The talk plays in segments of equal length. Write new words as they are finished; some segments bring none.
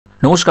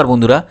नमस्कार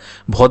बंधुरा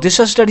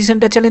Bhadreshwar study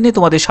centre चैनेले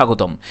तुम्हारे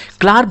स्वागतम।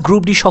 क्लार्क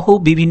ग्रुप डी सह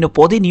विभिन्न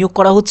पदे नियोग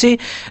करा होच्छे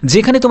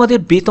जेखाने तुम्हारे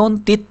बेतन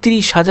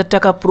 33,000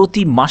 टाका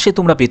प्रति मासे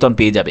तोमरा बेतन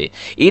पेये जाबे।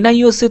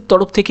 NIOS एर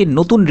तरफ थेके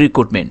नतून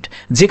रिक्रुटमेंट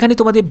जेखाने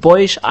तुम्हारे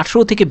बयस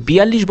 18 থেকে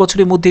 42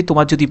 বছরের মধ্যে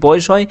তোমার যদি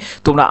বয়স হয়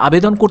তোমরা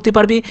আবেদন করতে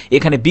পারবে।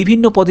 এখানে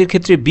বিভিন্ন পদের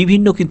ক্ষেত্রে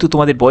বিভিন্ন কিন্তু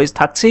তোমাদের বয়স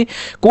থাকছে,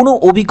 কোনো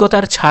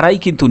অভিজ্ঞতার ছাড়াই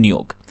কিন্তু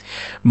নিয়োগ।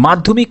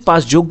 মাধ্যমিক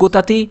পাস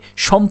যোগ্যতাতে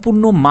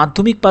সম্পূর্ণ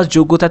মাধ্যমিক পাস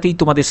যোগ্যতাতেই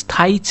তোমাদের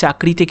স্থায়ী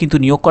চাকরিতে কিন্তু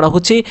নিয়োগ করা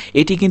হচ্ছে।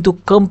 এটি কিন্তু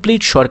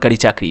কমপ্লিট সরকারি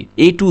চাকরি।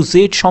 A to Z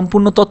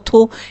সম্পূর্ণ তথ্য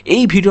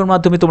এই ভিডিওর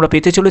মাধ্যমে তোমরা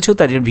পেতে চলেছো,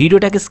 তাই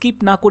ভিডিওটাকে স্কিপ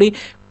না করে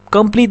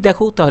কমপ্লিট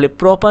দেখো, তাহলে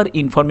প্রপার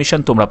ইনফরমেশন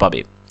তোমরা পাবে।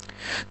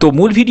 তো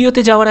মূল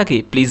ভিডিওতে যাওয়ার আগে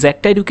প্লিজ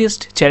একটাই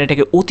রিকোয়েস্ট,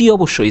 চ্যানেলটাকে অতি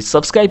অবশ্যই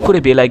সাবস্ক্রাইব করে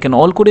বেল আইকন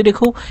অল করে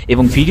রেখো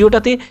এবং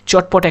ভিডিওটাতে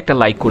চটপট একটা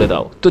লাইক করে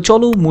দাও। তো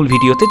চলো মূল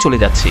ভিডিওতে চলে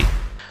যাচ্ছি।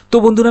 তো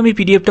বন্ধুরা আমি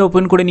পিডিএফটা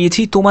ওপেন করে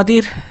নিয়েছি।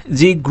 তোমাদের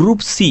যে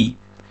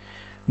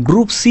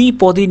গ্রুপ সি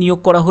পদে নিয়োগ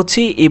করা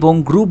হচ্ছে এবং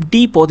গ্রুপ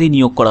ডি পদে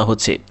নিয়োগ করা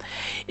হচ্ছে।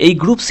 এই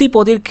গ্রুপ সি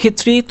পদের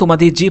ক্ষেত্রে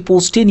তোমাদের যে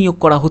পোস্টে নিয়োগ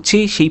করা হচ্ছে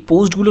সেই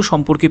পোস্টগুলো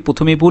সম্পর্কে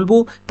প্রথমে বলবো,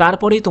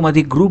 তারপরে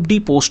তোমাদের গ্রুপ ডি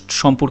পোস্ট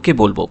সম্পর্কে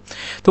বলবো।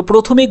 তো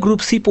প্রথমে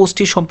গ্রুপ সি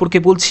পোস্টের সম্পর্কে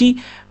বলছি।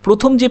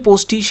 প্রথম যে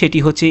পোস্টটি সেটি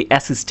হচ্ছে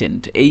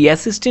অ্যাসিস্ট্যান্ট। এই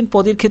অ্যাসিস্ট্যান্ট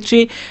পদের ক্ষেত্রে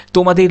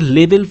তোমাদের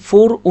লেভেল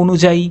 4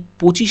 অনুযায়ী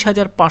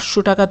 25,500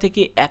 টাকা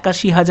থেকে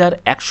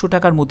 81,100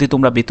 টাকার মধ্যে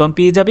তোমরা বেতন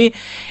পেয়ে যাবে।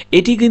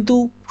 এটি কিন্তু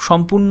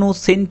সম্পূর্ণ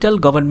সেন্ট্রাল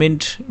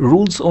গভর্নমেন্ট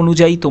রুলস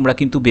অনুযায়ী তোমরা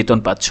কিন্তু বেতন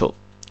পাচ্ছ।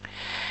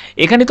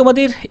 এখানে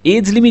তোমাদের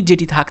এজ লিমিট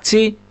যেটি থাকছে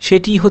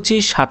সেটি হচ্ছে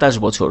 27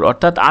 বছর,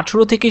 অর্থাৎ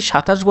 18 থেকে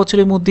 27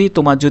 বছরের মধ্যে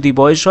তোমার যদি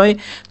বয়স হয়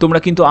তোমরা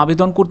কিন্তু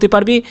আবেদন করতে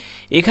পারবে।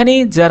 এখানে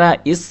যারা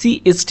SC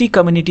ST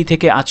কমিউনিটি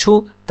থেকে আছো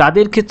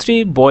তাদের ক্ষেত্রে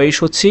বয়স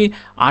হচ্ছে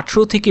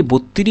 18 থেকে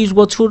 32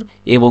 বছর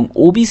এবং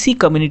OBC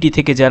কমিউনিটি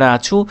থেকে যারা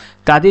আছো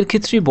তাদের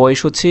ক্ষেত্রে বয়স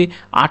হচ্ছে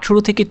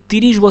 18 থেকে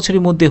 30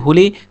 বছরের মধ্যে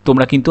হলে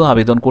তোমরা কিন্তু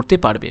আবেদন করতে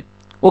পারবে।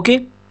 ওকে,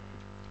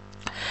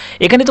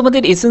 এখানে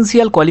তোমাদের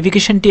এসেন্সিয়াল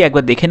কোয়ালিফিকেশনটি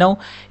একবার দেখে নাও।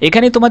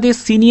 এখানে তোমাদের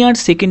senior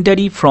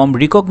secondary from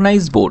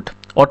recognised board,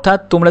 অর্থাৎ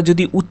তোমরা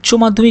যদি উচ্চ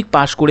মাধ্যমিক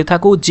পাশ করে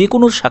থাকো যে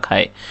কোনো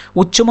শাখায়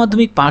উচ্চ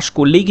মাধ্যমিক পাশ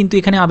করলেই কিন্তু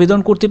এখানে আবেদন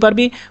করতে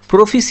পারবে।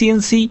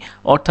 প্রফিসিয়েন্সি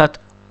অর্থাৎ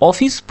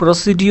office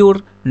procedure,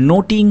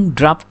 noting,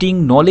 drafting,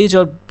 knowledge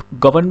of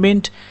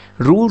government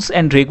rules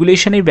and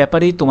রেগুলেশনের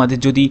ব্যাপারে তোমাদের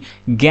যদি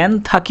জ্ঞান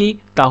থাকে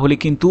তাহলে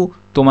কিন্তু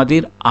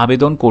তোমাদের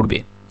আবেদন করবে।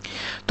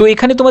 তো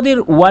এখানে তোমাদের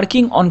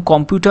ওয়ার্কিং অন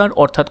কম্পিউটার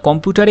অর্থাৎ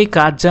কম্পিউটারে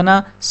কাজ জানা,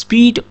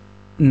 স্পিড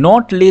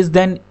নট লেস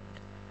দ্যান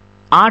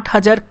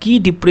 8,000 কি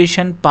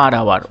ডিপ্রেশন পার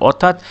আওয়ার,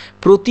 অর্থাৎ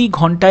প্রতি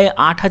ঘন্টায়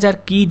 8,000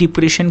 কি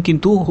ডিপ্রেশন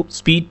কিন্তু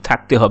স্পিড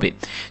থাকতে হবে।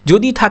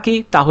 যদি থাকে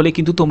তাহলে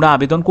কিন্তু তোমরা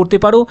আবেদন করতে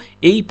পারো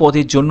এই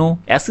পদের জন্য,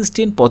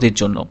 অ্যাসিস্ট্যান্ট পদের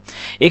জন্য।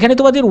 এখানে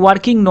তোমাদের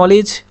working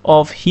knowledge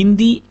of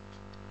Hindi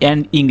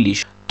and English,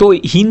 তো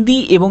হিন্দি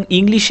এবং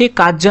ইংলিশে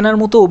কাজ জানার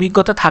মতো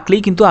অভিজ্ঞতা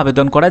থাকলেই কিন্তু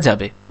আবেদন করা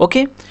যাবে।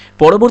 ওকে,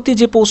 পরবর্তী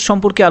যে পোস্ট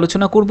সম্পর্কে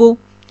আলোচনা করব,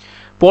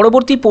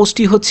 পরবর্তী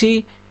পোস্টটি হচ্ছে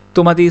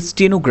তোমাদের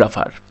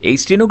স্টেনোগ্রাফার। এই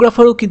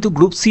স্টেনোগ্রাফারও কিন্তু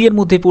গ্রুপ সি এর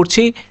মধ্যে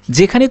পড়ছে,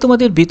 যেখানে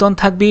তোমাদের বেতন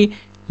থাকবে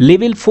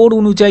লেভেল 4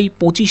 অনুযায়ী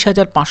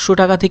 25,500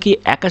 টাকা থেকে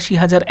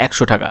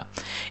 81,100 টাকা।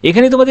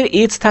 এখানে তোমাদের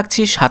এজ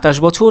থাকছে 27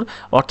 বছর,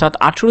 অর্থাৎ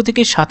 18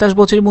 থেকে 27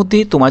 বছরের মধ্যে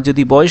তোমার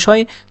যদি বয়স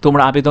হয়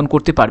তোমরা আবেদন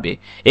করতে পারবে।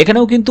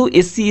 এখানেও কিন্তু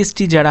SC ST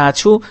যারা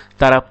আছো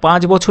তারা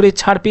 5 বছরের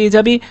ছাড় পেয়ে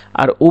যাবে,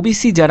 আর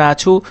OBC যারা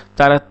আছো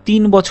তারা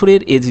 3 বছরের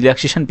এজ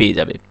রিল্যাক্সেশন পেয়ে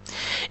যাবে।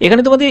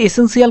 এখানে তোমাদের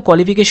এসেন্সিয়াল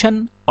কোয়ালিফিকেশান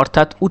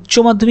অর্থাৎ উচ্চ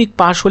মাধ্যমিক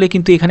পাশ হলে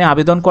কিন্তু এখানে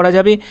আবেদন করা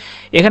যাবে।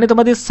 এখানে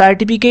তোমাদের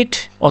সার্টিফিকেট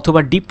অথবা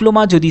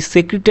ডিপ্লোমা যদি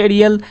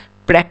secretarial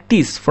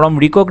practice from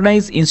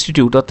recognise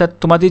institute, অর্থাৎ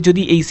তোমাদের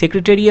যদি এই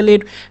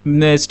সেক্রেটারিয়ালের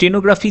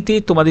স্টেনোগ্রাফিতে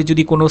তোমাদের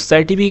যদি কোনো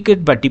সার্টিফিকেট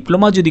বা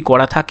ডিপ্লোমা যদি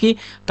করা থাকে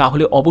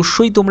তাহলে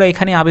অবশ্যই তোমরা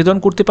এখানে আবেদন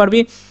করতে পারবে।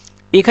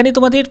 এখানে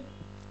তোমাদের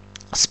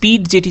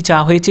স্পিড যেটি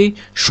চাওয়া হয়েছে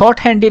শর্ট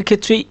হ্যান্ডের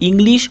ক্ষেত্রে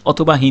ইংলিশ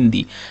অথবা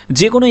হিন্দি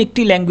যে কোনো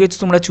একটি ল্যাঙ্গুয়েজ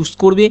তোমরা চুজ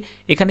করবে।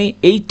 এখানে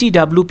 80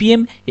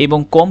 WPM এবং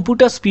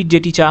কম্পিউটার স্পিড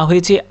যেটি চাওয়া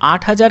হয়েছে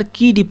 8,000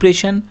 কি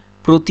ডিপ্রেশন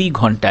প্রতি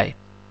ঘন্টায়।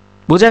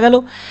 বোঝা গেল?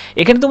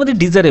 এখানে তোমাদের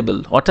ডিজারেবল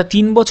অর্থাৎ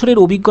 3 বছরের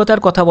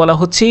অভিজ্ঞতার কথা বলা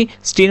হচ্ছে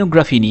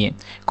স্টেনোগ্রাফি নিয়ে।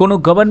 কোনো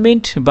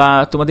গভর্নমেন্ট বা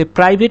তোমাদের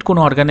প্রাইভেট কোনো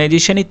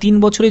অর্গানাইজেশনে 3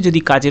 বছরে যদি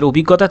কাজের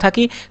অভিজ্ঞতা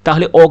থাকে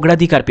তাহলে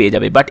অগ্রাধিকার পেয়ে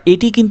যাবে, বাট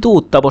এটি কিন্তু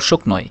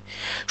অত্যাবশ্যক নয়।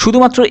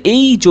 শুধুমাত্র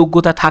এই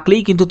যোগ্যতা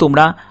থাকলেই কিন্তু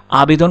তোমরা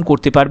আবেদন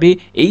করতে পারবে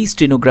এই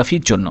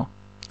স্টেনোগ্রাফির জন্য।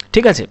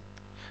 ঠিক আছে,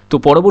 তো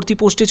পরবর্তী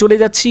পোস্টে চলে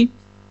যাচ্ছি।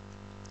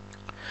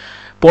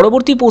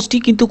 পরবর্তী পোস্টটি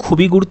কিন্তু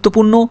খুবই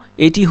গুরুত্বপূর্ণ,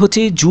 এটি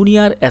হচ্ছে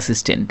জুনিয়র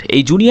অ্যাসিস্ট্যান্ট।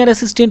 এই জুনিয়র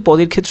অ্যাসিস্ট্যান্ট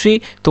পদের ক্ষেত্রে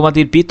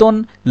তোমাদের বেতন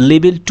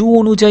লেভেল 2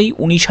 অনুযায়ী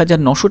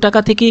 19,900 টাকা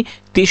থেকে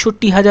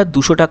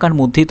 63,200 টাকার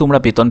মধ্যে তোমরা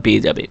বেতন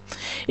পেয়ে যাবে।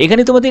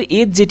 এখানে তোমাদের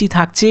এজ যেটি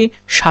থাকছে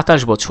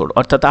 27 বছর,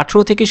 অর্থাৎ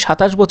 18 থেকে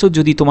 27 বছর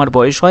যদি তোমার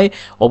বয়স হয়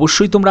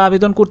অবশ্যই তোমরা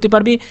আবেদন করতে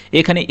পারবে।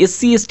 এখানে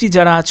SC ST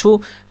যারা আছো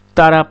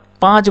তারা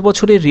 5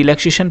 বছরের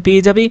রিল্যাক্সেশন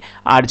পেয়ে যাবে,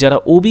 আর যারা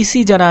OBC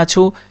যারা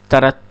আছো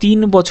তারা 3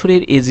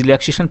 বছরের এজ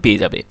রিল্যাক্সেশন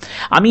পেয়ে যাবে।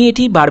 আমি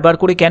এটি বারবার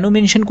করে কেন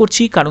মেনশন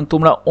করছি, কারণ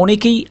তোমরা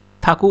অনেকেই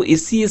থাকো,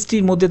 এসসি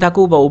এসটির মধ্যে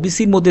থাকো বা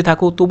ওবিসির মধ্যে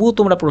থাকো, তবুও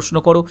তোমরা প্রশ্ন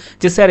করো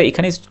যে স্যার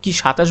এখানে কি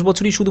 27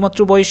 বছরই শুধুমাত্র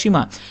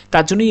বয়সসীমা?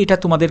 তার জন্যই এটা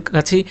তোমাদের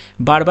কাছে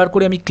বারবার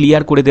করে আমি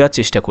ক্লিয়ার করে দেওয়ার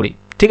চেষ্টা করি,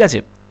 ঠিক আছে।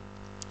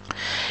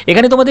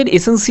 এখানে তোমাদের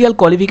এসেন্সিয়াল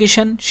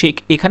কোয়ালিফিকেশান,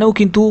 এখানেও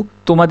কিন্তু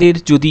তোমাদের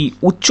যদি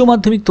উচ্চ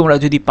মাধ্যমিক তোমরা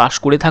যদি পাশ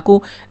করে থাকো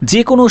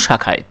যে কোনো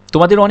শাখায়,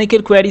 তোমাদের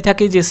অনেকের কোয়ারি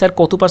থাকে যে স্যার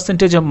কত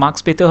পার্সেন্টেজ অফ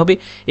মার্কস পেতে হবে।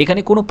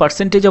 এখানে কোনো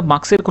পার্সেন্টেজ অফ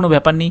মার্কসের কোনো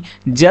ব্যাপার নেই,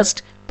 জাস্ট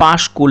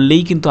পাশ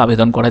করলেই কিন্তু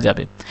আবেদন করা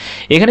যাবে।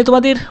 এখানে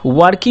তোমাদের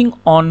ওয়ার্কিং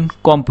অন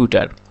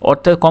কম্পিউটার,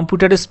 অর্থাৎ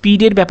কম্পিউটারের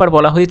স্পিডের ব্যাপার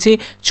বলা হয়েছে।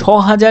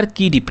 6000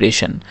 কি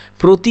ডিপ্রেশন,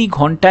 প্রতি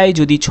ঘন্টায়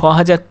যদি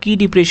 6000 কি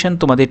ডিপ্রেশন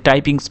তোমাদের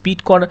টাইপিং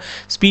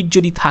স্পিড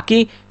যদি থাকে,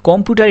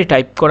 কম্পিউটারে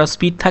টাইপ করা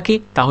স্পিড থাকে,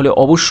 তাহলে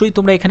অবশ্যই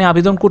তোমরা এখানে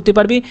আবেদন করতে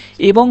পারবে।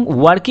 এবং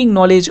working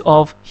knowledge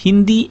of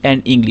Hindi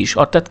and English,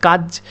 অর্থাৎ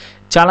কাজ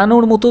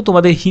চালানোর মতো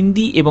তোমাদের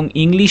হিন্দি এবং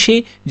ইংলিশে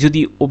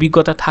যদি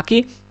অভিজ্ঞতা থাকে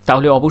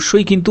তাহলে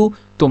অবশ্যই কিন্তু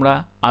তোমরা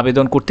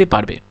আবেদন করতে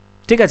পারবে,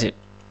 ঠিক আছে।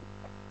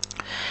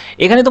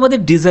 এখানে তোমাদের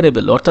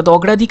ডিজারেবল অর্থাৎ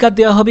অগ্রাধিকার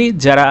দেওয়া হবে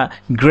যারা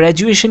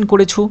গ্র্যাজুয়েশন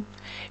করেছো,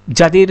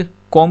 যাদের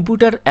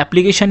কম্পিউটার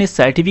অ্যাপ্লিকেশানের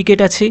সার্টিফিকেট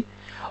আছে,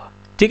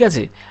 ঠিক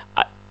আছে,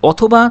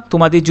 অথবা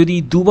তোমাদের যদি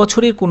 2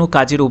 বছরের কোনো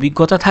কাজের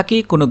অভিজ্ঞতা থাকে,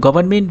 কোনো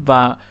গভর্নমেন্ট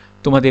বা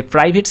তোমাদের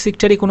প্রাইভেট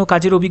সেক্টরে কোনো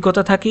কাজের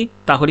অভিজ্ঞতা থাকে,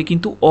 তাহলে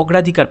কিন্তু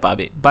অগ্রাধিকার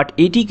পাবে। বাট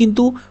এটি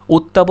কিন্তু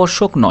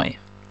অত্যাবশ্যক নয়,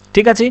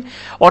 ঠিক আছে।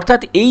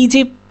 অর্থাৎ এই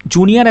যে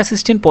জুনিয়র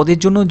অ্যাসিস্ট্যান্ট পদের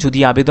জন্য যদি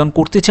আবেদন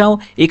করতে চাও,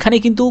 এখানে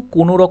কিন্তু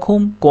কোনো রকম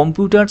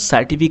কম্পিউটার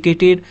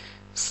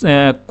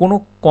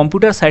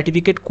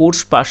সার্টিফিকেট কোর্স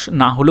পাস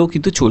না হলেও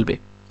কিন্তু চলবে,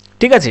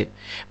 ঠিক আছে।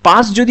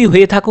 পাস যদি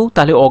হয়ে থাকো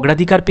তাহলে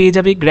অগ্রাধিকার পেয়ে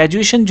যাবে,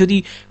 গ্র্যাজুয়েশন যদি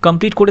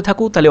কমপ্লিট করে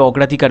থাকো তাহলে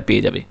অগ্রাধিকার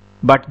পেয়ে যাবে।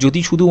 বাট যদি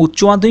শুধু উচ্চ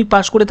মাধ্যমিক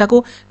পাস করে থাকো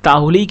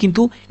তাহলেই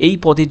কিন্তু এই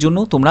পদের জন্য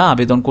তোমরা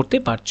আবেদন করতে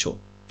পারছো,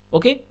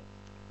 ওকে।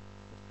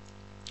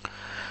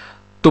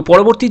 তো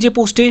পরবর্তী যে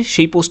পোস্টে,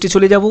 সেই পোস্টে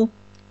চলে যাব।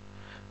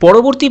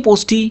 পরবর্তী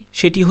পোস্টটি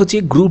সেটি হচ্ছে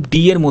গ্রুপ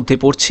ডি এর মধ্যে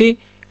পড়ছে।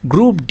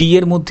 গ্রুপ ডি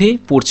এর মধ্যে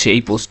পড়ছে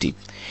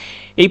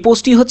এই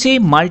পোস্টটি হচ্ছে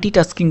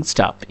মাল্টিটাস্কিং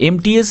স্টাফ,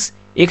 MTS।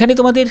 এখানে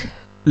তোমাদের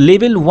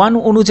লেভেল 1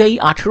 অনুযায়ী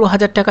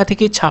 18,000 টাকা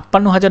থেকে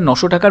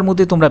 56,900 টাকার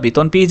মধ্যে তোমরা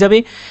বেতন পেয়ে যাবে।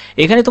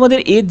 এখানে তোমাদের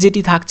এজ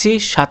যেটি থাকছে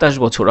 27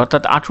 বছর,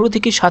 অর্থাৎ 18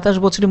 থেকে 27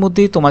 বছরের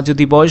মধ্যে তোমার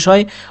যদি বয়স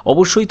হয়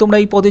অবশ্যই তোমরা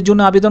এই পদের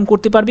জন্য আবেদন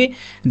করতে পারবে।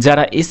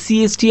 যারা SC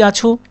ST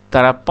আছো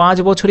তারা 5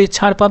 বছরের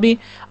ছাড় পাবে,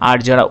 আর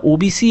যারা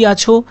OBC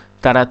আছো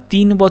তারা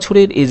 3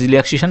 বছরের এজ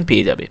রিল্যাক্সেশন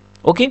পেয়ে যাবে,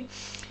 ওকে।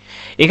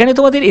 এখানে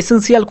তোমাদের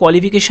এসেন্সিয়াল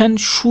কোয়ালিফিকেশান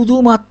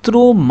শুধুমাত্র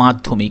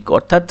মাধ্যমিক,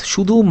 অর্থাৎ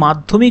শুধু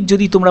মাধ্যমিক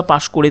যদি তোমরা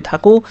পাশ করে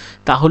থাকো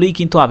তাহলেই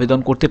কিন্তু আবেদন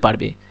করতে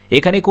পারবে।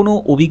 এখানে কোনো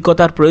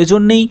অভিজ্ঞতার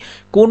প্রয়োজন নেই,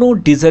 কোনো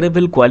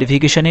ডিজারেবল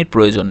কোয়ালিফিকেশানের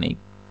প্রয়োজন নেই,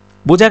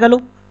 বোঝা গেল,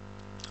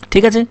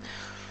 ঠিক আছে।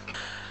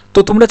 তো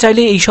তোমরা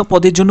চাইলে এই সব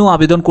পদের জন্য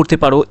আবেদন করতে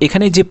পারো।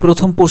 এখানে যে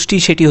প্রথম পোস্টটি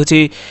সেটি হচ্ছে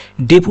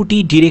ডেপুটি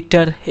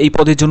ডিরেক্টর, এই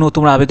পদের জন্য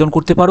তোমরা আবেদন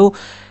করতে পারো।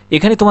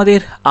 এখানে তোমাদের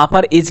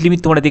আপার এজ লিমিট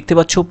তোমরা দেখতে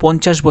পাচ্ছ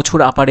 50 বছর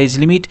আপার এজ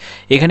লিমিট।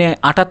 এখানে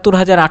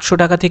 78,800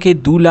 টাকা থেকে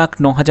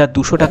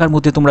 2,09,200 টাকার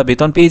মধ্যে তোমরা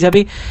বেতন পেয়ে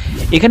যাবে।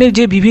 এখানে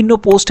যে বিভিন্ন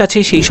পোস্ট আছে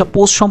সেই সব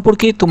পোস্ট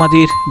সম্পর্কে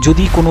তোমাদের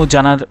যদি কোনো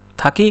জানার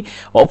থাকে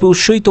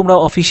অবশ্যই তোমরা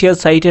অফিসিয়াল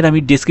সাইটের আমি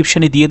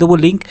ডেসক্রিপশনে দিয়ে দেবো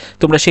লিঙ্ক,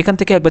 তোমরা সেখান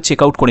থেকে একবার চেক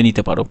আউট করে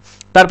নিতে পারো।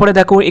 তারপরে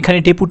দেখো এখানে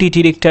ডেপুটি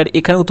ডিরেক্টর,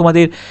 এখানেও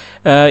তোমাদের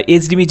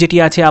এজ লিমিট যেটি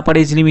আছে আপার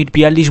এজ লিমিট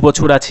 42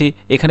 বছর আছে।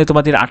 এখানে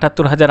তোমাদের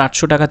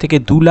 78,800 টাকা থেকে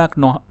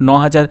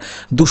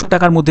 2,09,200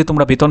 টাকার মধ্যে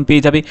তোমরা বেতন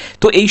পেয়ে যাবে।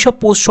 তো এই সব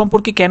পোস্ট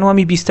সম্পর্কে কেন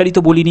আমি বিস্তারিত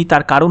বলিনি,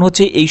 তার কারণ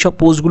হচ্ছে এই সব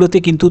পোস্টগুলোতে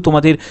কিন্তু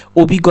তোমাদের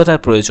অভিজ্ঞতার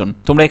প্রয়োজন।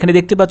 তোমরা এখানে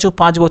দেখতে পাচ্ছ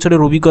 5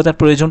 বছরের অভিজ্ঞতার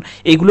প্রয়োজন,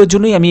 এগুলোর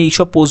জন্যই আমি এই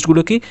সব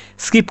পোস্টগুলোকে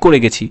স্কিপ করে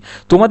গেছি।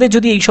 তোমাদের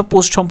যদি এই সব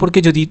পোস্ট সম্পর্কে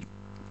যদি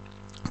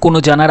কোনো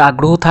জানার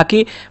আগ্রহ থাকে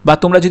বা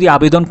তোমরা যদি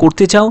আবেদন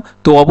করতে চাও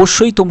তো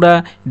অবশ্যই তোমরা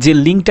যে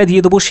লিঙ্কটা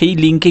দিয়ে দেবো সেই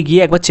লিঙ্কে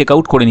গিয়ে একবার চেক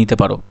আউট করে নিতে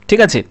পারো, ঠিক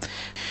আছে।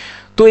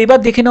 তো এবার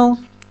দেখে নাও,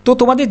 তো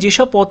তোমাদের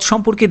যেসব পদ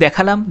সম্পর্কে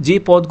দেখালাম, যে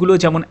পদগুলো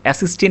যেমন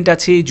অ্যাসিস্ট্যান্ট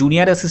আছে,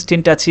 জুনিয়র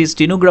অ্যাসিস্ট্যান্ট আছে,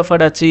 স্টেনোগ্রাফার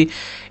আছে,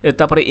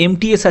 তারপরে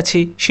MTS আছে,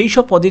 সেই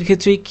সব পদের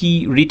ক্ষেত্রে কি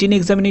রিটেন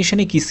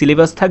এক্সামিনেশনে কি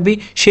সিলেবাস থাকবে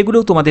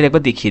সেগুলোও তোমাদের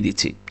একবার দেখিয়ে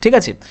দিচ্ছি, ঠিক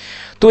আছে।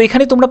 তো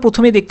এখানে তোমরা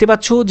প্রথমে দেখতে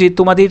পাচ্ছ যে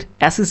তোমাদের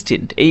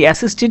অ্যাসিস্ট্যান্ট, এই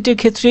অ্যাসিস্ট্যান্টের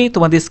ক্ষেত্রে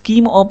তোমাদের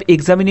স্কিম অফ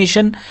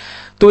এক্সামিনেশন।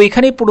 তো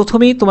এখানে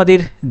প্রথমে তোমাদের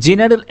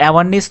জেনারেল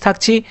অ্যাওয়ারনেস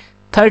থাকছে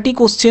 30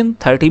 কোশ্চেন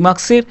 30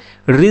 মার্কসের,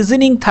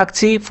 রিজনিং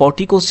থাকছে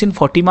 40 কোশ্চেন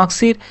 40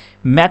 মার্কসের,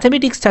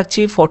 ম্যাথামেটিক্স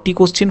থাকছে 40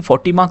 কোশ্চেন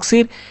 40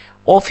 মার্কসের,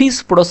 অফিস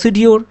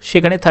প্রসিডিওর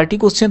সেখানে 30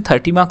 কোশ্চেন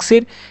 30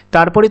 মার্কসের।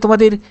 তারপরে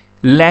তোমাদের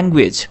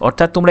ল্যাঙ্গুয়েজ,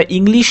 অর্থাৎ তোমরা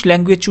ইংলিশ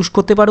ল্যাঙ্গুয়েজ চুজ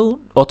করতে পারো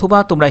অথবা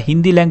তোমরা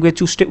হিন্দি ল্যাঙ্গুয়েজ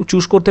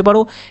চুজ করতে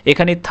পারো,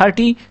 এখানে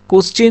 30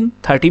 কোশ্চেন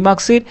 30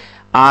 মার্কসের।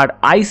 আর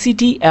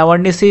ICT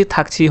অ্যাওয়ারনেসে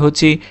থাকছে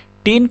হচ্ছে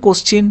 10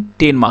 কোশ্চেন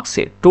 10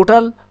 মার্কসের,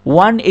 টোটাল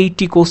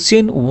 180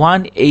 কোশ্চেন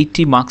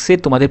 180 মার্কসের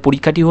তোমাদের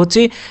পরীক্ষাটি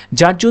হচ্ছে,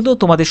 যার জন্য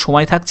তোমাদের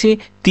সময় থাকছে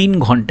 3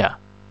 ঘন্টা।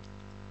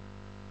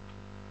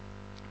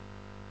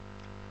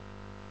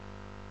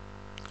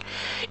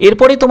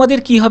 এরপরে তোমাদের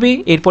কি হবে,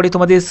 এরপরে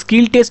তোমাদের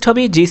স্কিল টেস্ট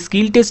হবে, যে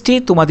স্কিল টেস্টে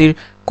তোমাদের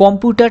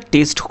কম্পিউটার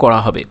টেস্ট করা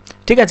হবে,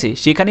 ঠিক আছে।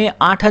 সেখানে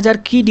 8000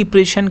 কি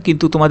ডিপ্রেশন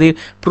কিন্তু তোমাদের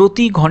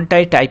প্রতি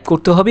ঘন্টায় টাইপ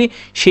করতে হবে,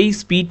 সেই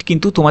স্পিড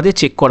কিন্তু তোমাদের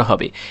চেক করা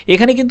হবে।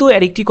 এখানে কিন্তু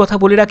আরেকটি কথা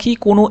বলে রাখি,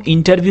 কোনো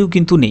ইন্টারভিউ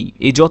কিন্তু নেই।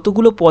 এই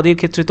যতগুলো পদের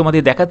ক্ষেত্রে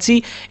তোমাদের দেখাচ্ছি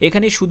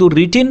এখানে শুধু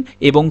রিটেন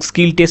এবং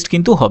স্কিল টেস্ট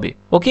কিন্তু হবে।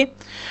 ওকে,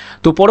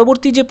 তো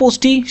পরবর্তী যে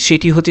পোস্টটি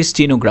সেটি হচ্ছে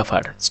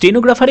স্টেনোগ্রাফার।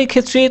 স্টেনোগ্রাফারের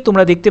ক্ষেত্রে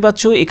তোমরা দেখতে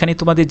পাচ্ছ এখানে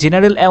তোমাদের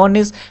জেনারেল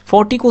অ্যাওয়ারনেস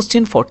 40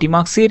 কোশ্চেন 40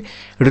 মার্কসের,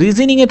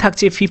 রিজনিংয়ে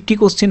থাকছে 50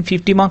 কোশ্চেন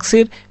 50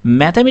 মার্কসের,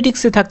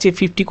 ম্যাথামেটিক্সে থাকছে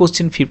 50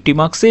 কোশ্চেন 50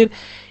 মার্কসের,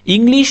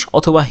 ইংলিশ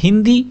অথবা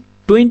হিন্দি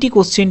 20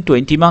 কোশ্চেন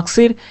 20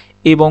 মার্কসের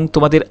এবং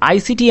তোমাদের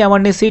আইসিটি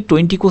অ্যাওয়ারনেসে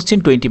 20 কোশ্চেন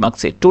 20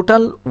 মার্কসের,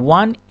 টোটাল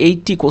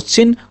 180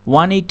 কোশ্চেন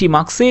 180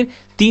 মার্কসের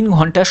 3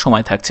 ঘন্টার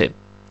সময় থাকছে।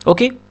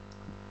 ওকে,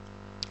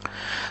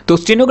 তো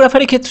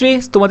স্টেনোগ্রাফারের ক্ষেত্রে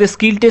তোমাদের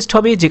স্কিল টেস্ট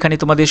হবে, যেখানে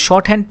তোমাদের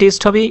শর্ট হ্যান্ড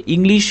টেস্ট হবে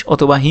ইংলিশ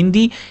অথবা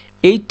হিন্দি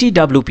 80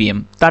 WPM,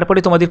 তারপরে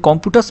তোমাদের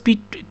কম্পিউটার স্পিড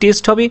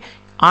টেস্ট হবে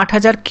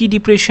 8000 কি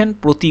ডিপ্রেশন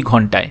প্রতি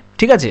ঘন্টায়,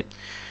 ঠিক আছে।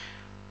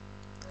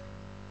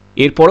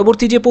 এর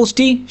পরবর্তী যে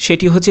পোস্টটি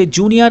সেটি হচ্ছে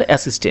জুনিয়র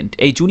অ্যাসিস্ট্যান্ট।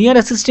 এই জুনিয়র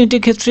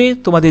অ্যাসিস্ট্যান্টের ক্ষেত্রে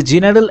তোমাদের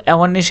জেনারেল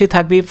অ্যাওয়ারনেসে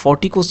থাকবে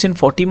 40 কোশ্চেন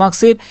 40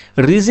 মার্কসের,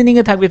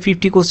 রিজনিংয়ে থাকবে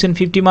 50 কোশ্চেন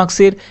 50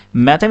 মার্কসের,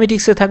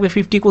 ম্যাথামেটিক্সে থাকবে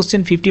 50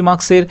 কোশ্চেন 50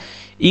 মার্কসের,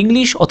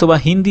 ইংলিশ অথবা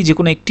হিন্দি যে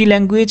কোনো একটি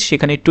ল্যাঙ্গুয়েজ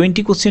সেখানে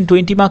 20 কোশ্চেন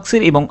 20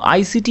 মার্কসের এবং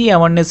আইসিটি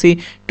অ্যাওয়ারনেসে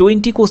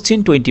 20 কোশ্চেন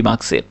 20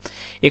 মার্কসের।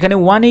 এখানে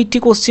 180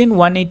 কোশ্চেন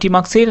 180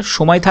 মার্কসের,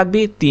 সময় থাকবে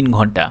 3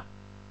 ঘন্টা।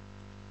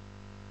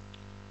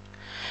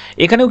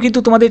 এখানেও কিন্তু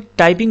তোমাদের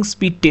টাইপিং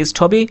স্পিড টেস্ট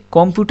হবে,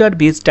 কম্পিউটার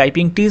বেসড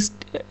টাইপিং টেস্ট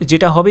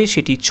যেটা হবে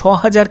সেটি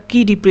 6000 কি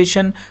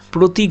ডিপ্রেশন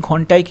প্রতি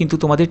ঘন্টায় কিন্তু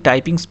তোমাদের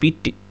টাইপিং স্পিড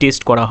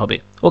টেস্ট করা হবে।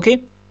 ওকে,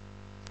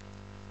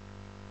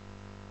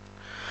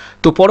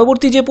 তো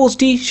পরবর্তী যে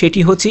পোস্টটি সেটি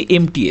হচ্ছে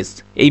MTS।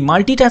 এই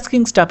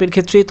মাল্টিটাস্কিং স্টাফের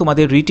ক্ষেত্রে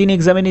তোমাদের রিটেন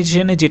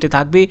এক্সামিনেশনে যেটা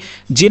থাকবে,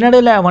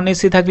 জেনারেল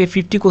অ্যাওয়ারনেসে থাকবে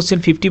 50 কোশ্চেন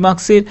 50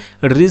 মার্কসের,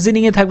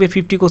 রিজনিংয়ে থাকবে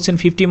 50 কোশ্চেন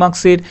 50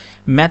 মার্কসের,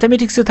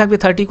 ম্যাথামেটিক্সে থাকবে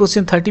 30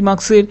 কোশ্চেন 30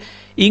 মার্কসের,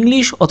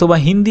 ইংলিশ অথবা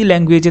হিন্দি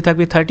ল্যাঙ্গুয়েজে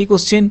থাকবে 30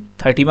 কোশ্চেন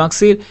 30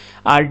 মার্কসের,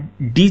 আর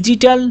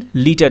ডিজিটাল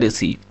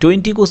লিটারেসি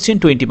 20 কোশ্চেন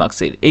 20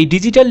 মার্কসের। এই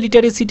ডিজিটাল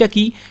লিটারেসিটা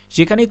কি,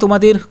 যেখানে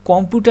তোমাদের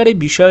কম্পিউটারের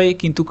বিষয়ে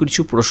কিন্তু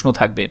কিছু প্রশ্ন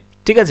থাকবে,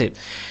 ঠিক আছে,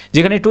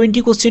 যেখানে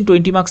 20 কোশ্চেন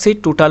 20 মার্কসের,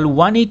 টোটাল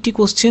 180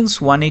 কোশ্চেন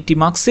 180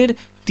 মার্কসের,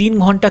 3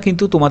 ঘন্টা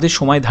কিন্তু তোমাদের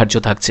সময় ধার্য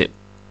থাকছে।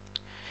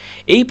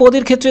 এই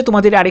পদের ক্ষেত্রে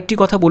তোমাদের আরেকটি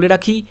কথা বলে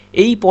রাখি,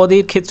 এই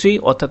পদের ক্ষেত্রে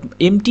অর্থাৎ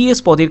MTS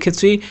পদের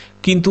ক্ষেত্রে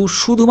কিন্তু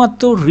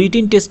শুধুমাত্র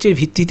রিটেন টেস্টের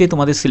ভিত্তিতে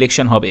তোমাদের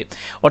সিলেকশন হবে,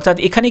 অর্থাৎ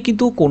এখানে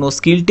কিন্তু কোনো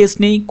স্কিল টেস্ট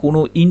নেই, কোনো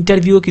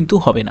ইন্টারভিউ কিন্তু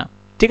হবে না,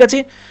 ঠিক আছে।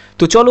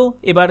 তো চলো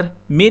এবার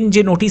মেন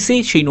যে নোটিশে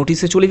সেই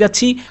নোটিশে চলে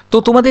যাচ্ছি। তো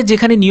তোমাদের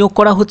যেখানে নিয়োগ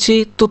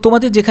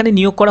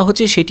করা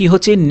হচ্ছে সেটি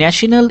হচ্ছে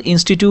national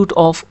institute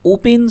of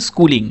open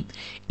schooling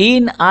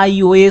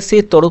NIOS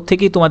এর তরফ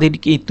থেকে তোমাদের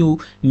কিন্তু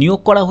নিয়োগ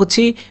করা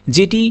হচ্ছে,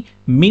 যেটি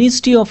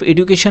ministry of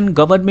education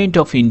government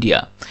of India.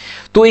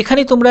 তো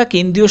এখানে তোমরা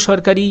কেন্দ্রীয়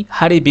সরকারি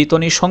হারে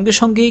বেতনের সঙ্গে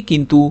সঙ্গে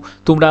কিন্তু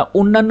তোমরা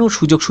অন্যান্য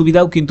সুযোগ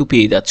সুবিধাও কিন্তু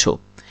পেয়ে যাচ্ছ।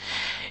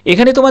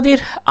 এখানে তোমাদের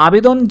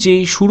আবেদন যে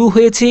শুরু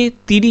হয়েছে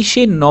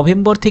 30শে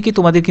নভেম্বর থেকে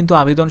তোমাদের কিন্তু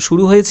আবেদন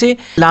শুরু হয়েছে।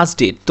 লাস্ট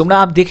ডেট তোমরা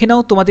দেখে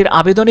নাও, তোমাদের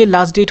আবেদনের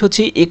লাস্ট ডেট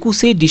হচ্ছে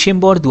 21শে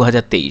ডিসেম্বর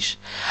 2023।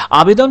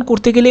 আবেদন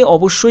করতে গেলে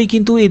অবশ্যই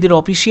কিন্তু এদের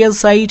অফিসিয়াল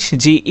সাইট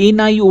যে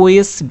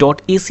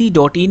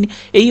NIOS.ac.in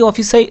এই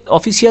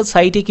অফিসিয়াল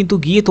সাইটে কিন্তু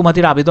গিয়ে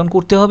তোমাদের আবেদন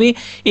করতে হবে।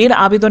 এর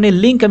আবেদনের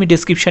লিঙ্ক আমি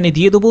ডেসক্রিপশানে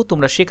দিয়ে দেবো,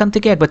 তোমরা সেখান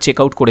থেকে একবার চেক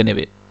আউট করে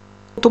নেবে।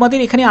 তোমাদের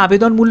এখানে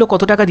আবেদন মূল্য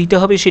কত টাকা দিতে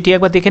হবে সেটি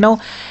একবার দেখে নাও।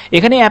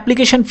 এখানে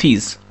অ্যাপ্লিকেশন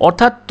ফিস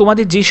অর্থাৎ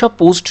তোমাদের যেসব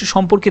পোস্ট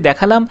সম্পর্কে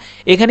দেখালাম,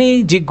 এখানে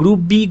যে গ্রুপ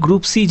বি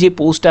গ্রুপ সি যে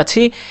পোস্ট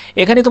আছে,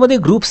 এখানে তোমাদের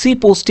গ্রুপ সি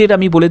পোস্টের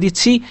আমি বলে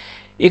দিচ্ছি,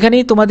 এখানে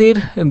তোমাদের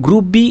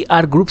গ্রুপ বি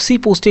আর গ্রুপ সি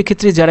পোস্টের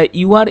ক্ষেত্রে যারা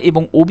UR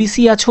এবং OBC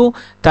আছো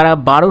তারা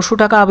 1200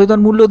 টাকা আবেদন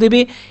মূল্য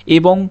দেবে,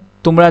 এবং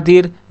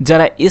তোমাদের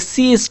যারা SC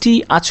ST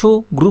আছো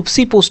গ্রুপ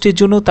সি পোস্টের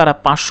জন্য তারা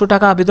 500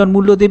 টাকা আবেদন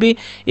মূল্য দেবে,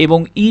 এবং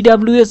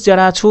EWS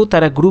যারা আছো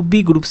তারা গ্রুপ বি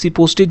গ্রুপ সি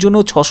পোস্টের জন্য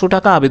 600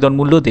 টাকা আবেদন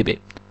মূল্য দেবে,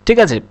 ঠিক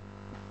আছে।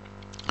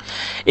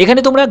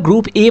 এখানে তোমরা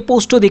গ্রুপ A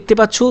পোস্টও দেখতে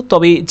পাচ্ছ,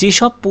 তবে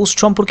যেসব পোস্ট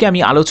সম্পর্কে আমি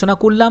আলোচনা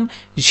করলাম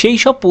সেই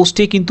সব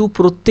পোস্টে কিন্তু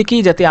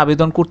প্রত্যেকেই যাতে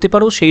আবেদন করতে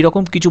পারো সেই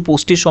রকম কিছু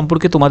পোস্টের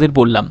সম্পর্কে তোমাদের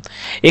বললাম।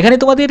 এখানে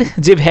তোমাদের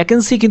যে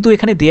ভ্যাকেন্সি কিন্তু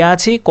এখানে দেয়া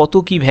আছে, কত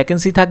কি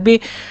ভ্যাকেন্সি থাকবে,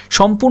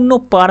 সম্পূর্ণ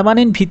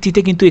পার্মানেন্ট ভিত্তিতে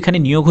কিন্তু এখানে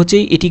নিয়োগ হচ্ছে,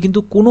 এটি কিন্তু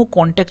কোনো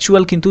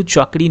কন্ট্রাকচুয়াল কিন্তু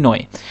চাকরি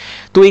নয়।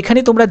 তো এখানে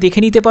তোমরা দেখে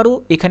নিতে পারো,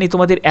 এখানে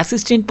তোমাদের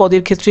অ্যাসিস্ট্যান্ট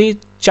পদের ক্ষেত্রে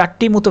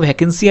 4টি মতো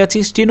ভ্যাকেন্সি আছে,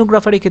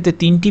 স্টেনোগ্রাফারের ক্ষেত্রে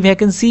 3টি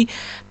ভ্যাকেন্সি,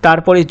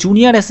 তারপরে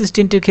জুনিয়র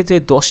অ্যাসিস্ট্যান্টের ক্ষেত্রে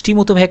 10টি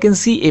মতো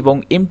ভ্যাকেন্সি এবং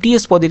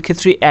MTS পদের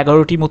ক্ষেত্রে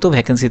 11টি মতো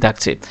ভ্যাকেন্সি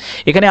থাকছে।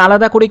 এখানে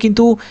আলাদা করে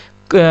কিন্তু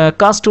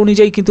কাস্ট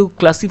অনুযায়ী কিন্তু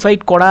ক্লাসিফাইড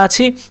করা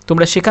আছে,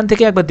 তোমরা সেখান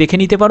থেকে একবার দেখে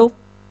নিতে পারো।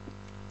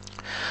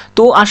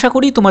 তো আশা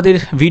করি তোমাদের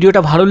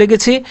ভিডিওটা ভালো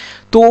লেগেছে।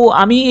 তো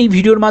আমি এই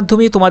ভিডিওর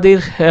মাধ্যমে তোমাদের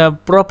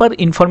প্রপার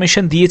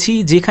ইনফরমেশন দিয়েছি,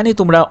 যেখানে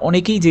তোমরা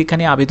অনেকেই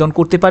যেখানে আবেদন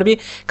করতে পারবে।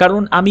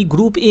 কারণ আমি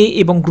গ্রুপ এ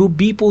এবং গ্রুপ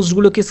বি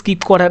পোস্টগুলোকে স্কিপ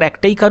করার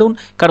একটাই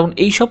কারণ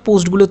এই সব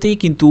পোস্টগুলোতেই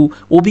কিন্তু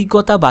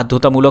অভিজ্ঞতা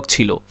বাধ্যতামূলক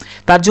ছিল।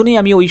 তার জন্যই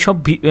আমি ওই সব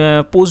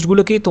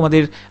পোস্টগুলোকে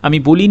তোমাদের আমি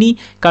বলিনি,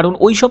 কারণ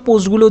ওই সব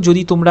পোস্টগুলো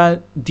যদি তোমরা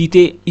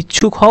দিতে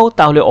ইচ্ছুক হও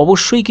তাহলে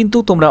অবশ্যই কিন্তু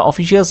তোমরা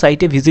অফিসিয়াল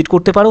সাইটে ভিজিট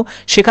করতে পারো,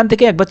 সেখান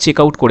থেকে একবার চেক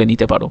আউট করে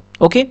নিতে পারো।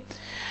 ওকে,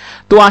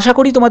 তো আশা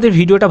করি তোমাদের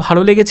ভিডিওটা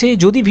ভালো লেগেছে।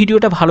 যদি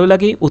ভিডিওটা ভালো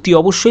লাগে অতি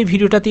অবশ্যই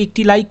ভিডিওটাতে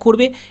একটি লাইক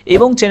করবে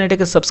এবং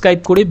চ্যানেলটাকে সাবস্ক্রাইব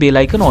করে বেল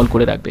আইকন অল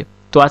করে রাখবে।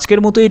 তো আজকের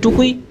মতো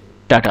এটুকুই,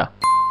 টাটা।